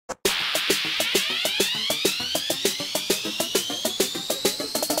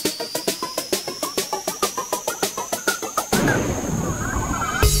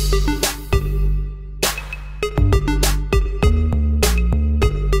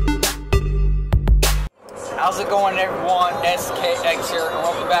How's it going, everyone? SKX here, and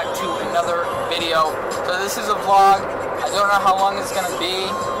welcome back to another video. So this is a vlog. I don't know how long it's gonna be,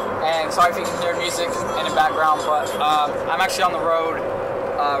 and sorry if you can hear music in the background, but I'm actually on the road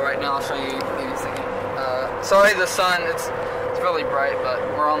right now. I'll show you. Give me a second. Sorry, the sun. It's really bright, but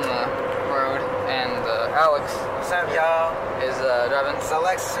we're on the road, and Alex. What's up, y'all? Is driving. It's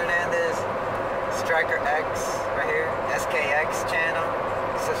Alexis Hernandez, Striker X, right here, SKX channel.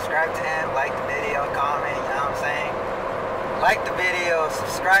 Subscribe to him, like the video, comment, you know what I'm saying? Like the video,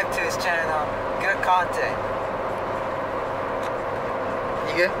 subscribe to his channel, good content.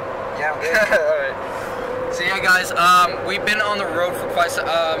 You good? Yeah, I'm good. Alright. So yeah, guys, we've been on the road for quite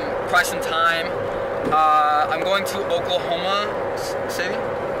some time. I'm going to Oklahoma City?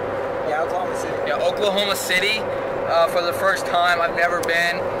 Yeah, Oklahoma City. Yeah, Oklahoma City for the first time. I've never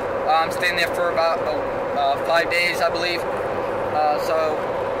been. I'm staying there for about 5 days, I believe. So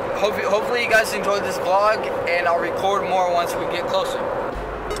hopefully you guys enjoyed this vlog, and I'll record more once we get closer.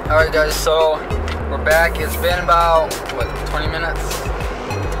 Alright guys, so we're back. It's been about, what, 20 minutes?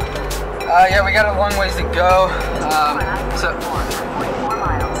 Yeah, we got a long ways to go.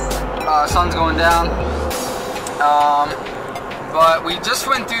 Sun's going down. But we just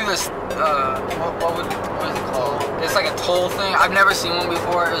went through this, what is it called? It's like a toll thing. I've never seen one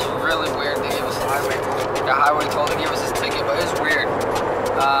before. It was really weird. They gave us the highway toll. They gave us this ticket, but it's weird.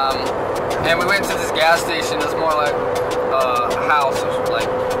 And we went to this gas station. It's more like a house, like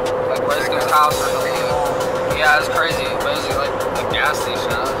Resident's house or something. Yeah, it's crazy. But it's like a gas station.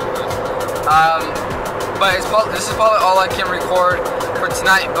 But this is probably all I can record for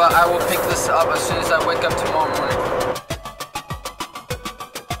tonight. But I will pick this up as soon as I wake up tomorrow morning.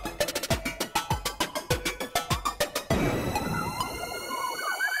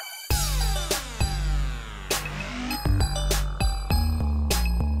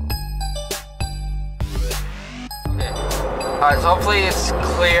 Alright, so hopefully it's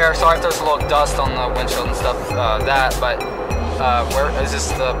clear. Sorry if there's a little dust on the windshield and stuff, but where is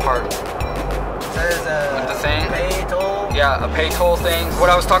this the part? There's the thing? Pay toll? Yeah, a pay toll thing.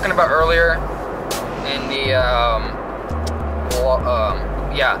 What I was talking about earlier in the,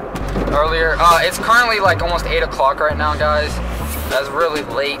 earlier. It's currently like almost 8 o'clock right now, guys. That's really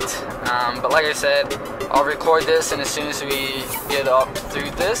late. But like I said, I'll record this, and as soon as we get up through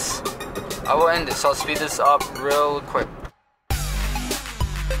this, I will end it. So I'll speed this up real quick.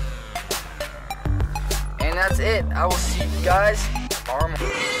 And that's it. I will see you guys tomorrow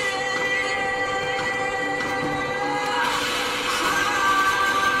morning.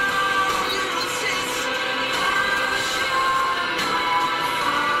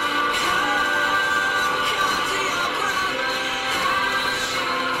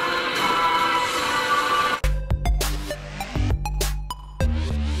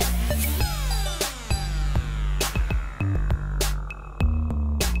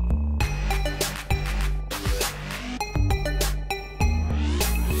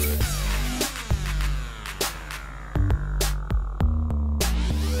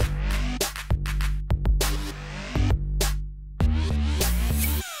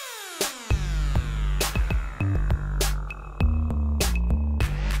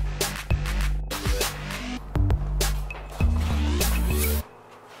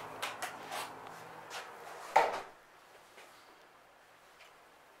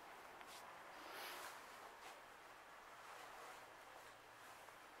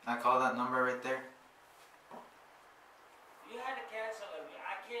 I call that number right there. You had to cancel it.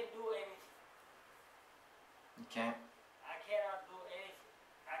 I can't do anything. You can't? I cannot do anything.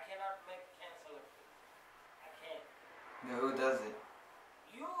 I cannot cancel it. I can't. No, who does it?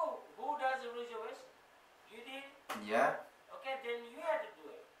 You, who does the reservation? You did? Yeah? Okay, then you had to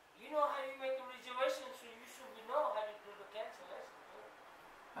do it. You know how you make a reservation, so you should know how to do the cancellation.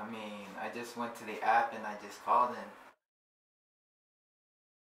 I mean, I just went to the app and I just called in.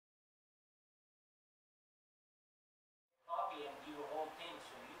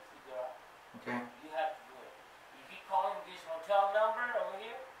 Okay. You have to do it. If you call this hotel number over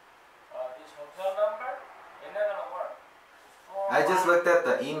here, this hotel number, it's not gonna work. I just looked at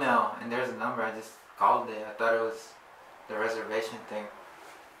the email and there's a number. I just called it. I thought it was the reservation thing.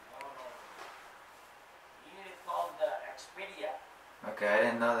 No. You need to call the Expedia. Okay, I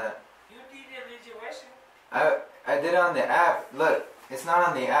didn't know that. You did a reservation. I did it on the app. Look, it's not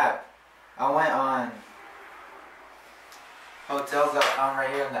on the app. I went on hotels.com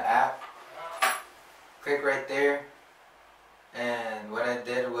right here on the app. Click right there, and what I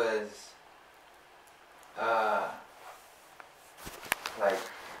did was like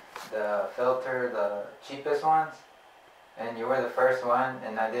the filter the cheapest ones, and you were the first one,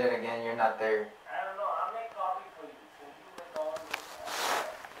 and I did it again. You're not there. I don't know. I make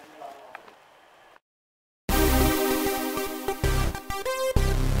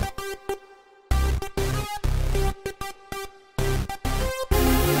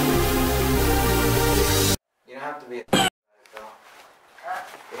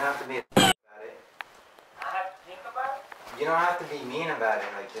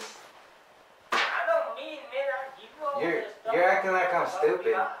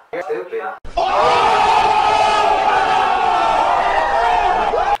You're stupid.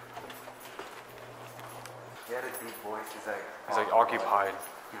 He had a deep voice. He's like occupied.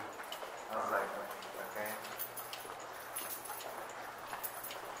 I was like, okay.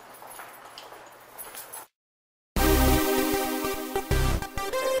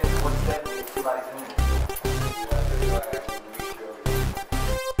 What's that?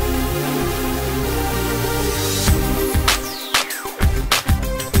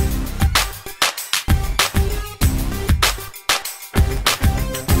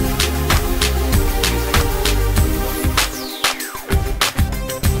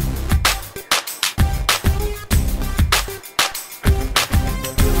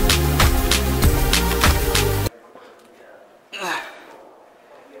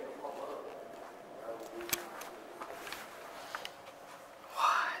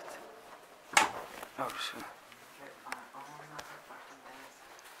 Oh shit.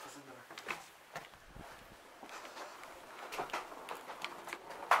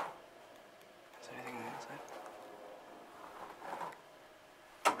 Is there anything on the inside?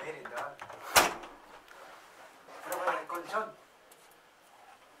 Made it, dog. Pero wala el colchón.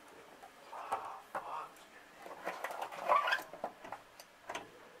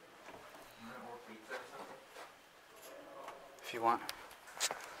 If you want.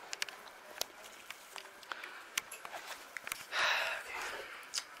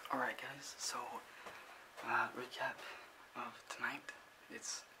 Alright guys, so recap of tonight.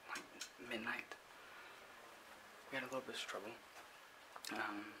 It's like midnight. We had a little bit of trouble. Well,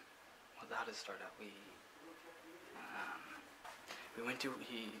 how did it start out? We went to,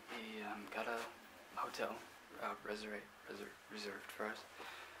 he got a hotel reserved for us.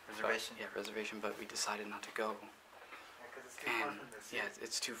 Reservation? But, yeah, reservation, but we decided not to go. Yeah, 'cause it's too far from the city. Yeah,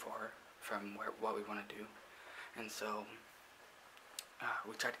 it's too far from what we want to do. And so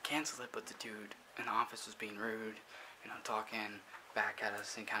we tried to cancel it, but the dude in the office was being rude, talking back at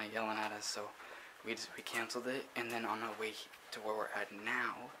us and kind of yelling at us. So we canceled it, and then on our way to where we're at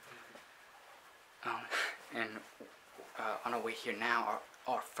now, on our way here now,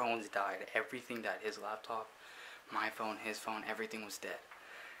 our phones died. Everything died. His laptop, my phone, his phone, everything was dead.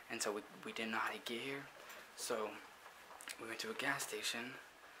 And so we didn't know how to get here. So we went to a gas station,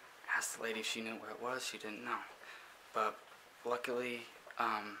 asked the lady if she knew where it was. She didn't know. But luckily,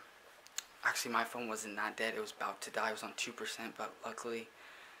 actually my phone wasn't that dead. It was about to die. It was on 2%, but luckily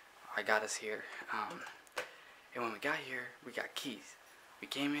I got us here. And when we got here, we got keys. We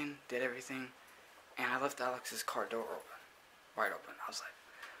came in, did everything, and I left Alex's car door open, wide open. I was like,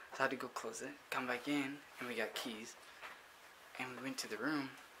 so I had to go close it, come back in, and we got keys. And we went to the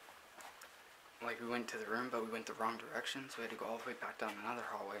room. But we went the wrong direction, so we had to go all the way back down another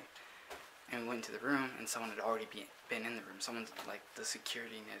hallway. And we went to the room, and someone had already been in the room. Someone's, the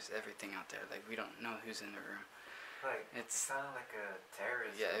security knows everything out there. We don't know who's in the room. It sounded like a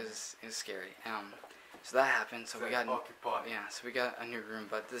terrorist. Yeah, it was scary. So that happened, so we got occupied. Yeah, so we got a new room,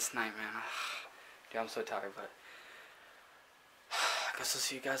 but this night, man, dude, I'm so tired, but I guess I'll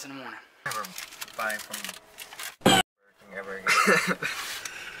see you guys in the morning. Never buying from Burger King ever again.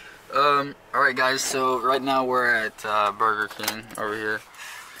 Alright guys, so right now we're at Burger King over here.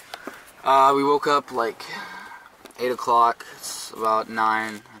 We woke up 8 o'clock. It's about 9,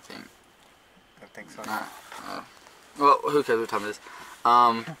 I think. I think so. Well, who cares what time it is?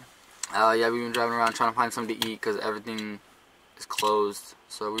 Yeah, we've been driving around trying to find something to eat because everything is closed.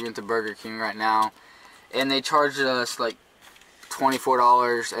 So we went to Burger King right now, and they charged us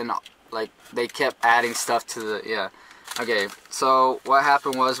 $24, and they kept adding stuff to the Okay, so what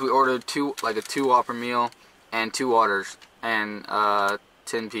happened was we ordered a 2 Whopper meal and 2 waters and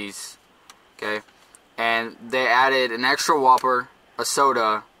 10-piece. Okay, and they added an extra Whopper, a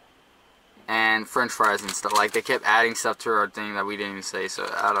soda, and French fries and stuff. They kept adding stuff to our thing that we didn't even say. So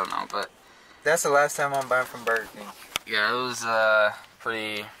I don't know, but that's the last time I'm buying from Burger King. Yeah, it was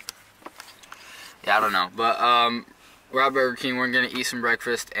pretty. Yeah, I don't know, but we're at Burger King. We're gonna eat some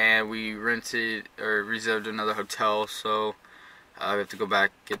breakfast, and we reserved another hotel. So we have to go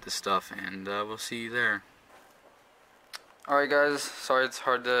back, get the stuff, and we'll see you there. Alright guys, sorry it's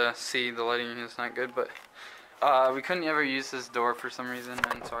hard to see, the lighting is not good, but we couldn't ever use this door for some reason,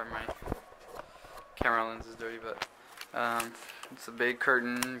 and sorry my camera lens is dirty, but it's a big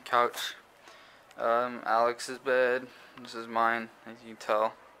curtain, couch, Alex's bed, this is mine, as you can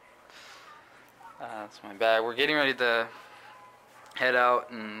tell. That's my bag. We're getting ready to head out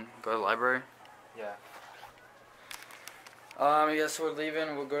and go to the library. Yeah. I guess we're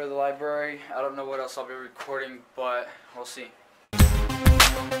leaving. We'll go to the library. I don't know what else I'll be recording, but we'll see.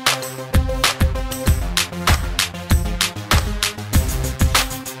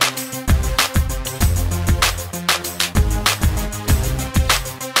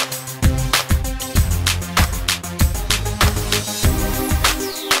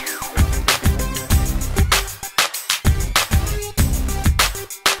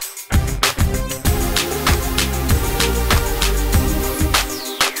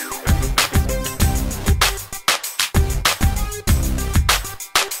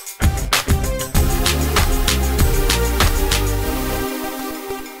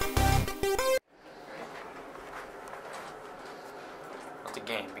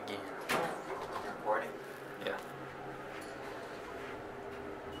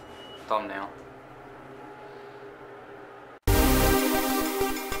 thumbnail.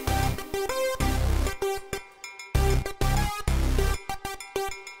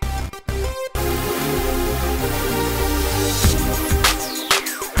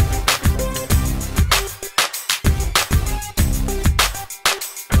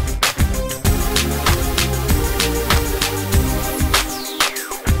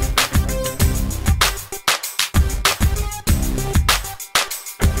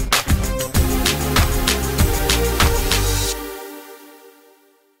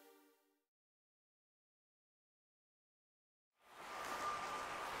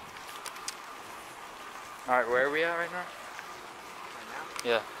 Alright, where are we at right now?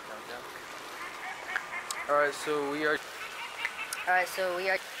 Yeah. Alright, so we are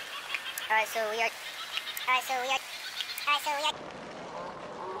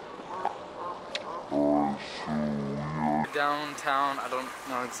downtown. I don't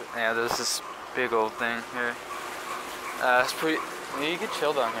know yeah, there's this big old thing here. It's pretty, you could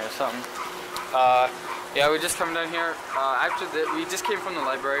chill down here or something. Yeah, we just come down here. After this, we just came from the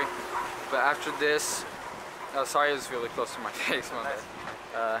library, but after this, sorry, it was really close to my face. My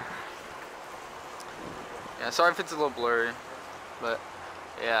bad. Yeah, sorry if it's a little blurry, but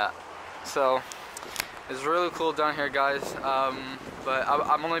yeah. So it's really cool down here, guys. But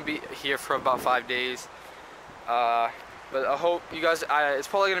I'm only be here for about 5 days. But I hope you guys. It's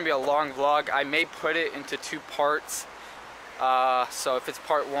probably gonna be a long vlog. I may put it into 2 parts. So if it's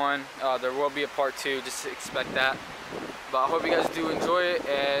part 1, there will be a part 2. Just expect that. But I hope you guys do enjoy it,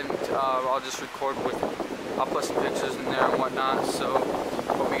 and I'll just record with it. I'll put some pictures in there and whatnot, so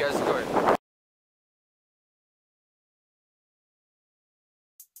hope you guys enjoy it.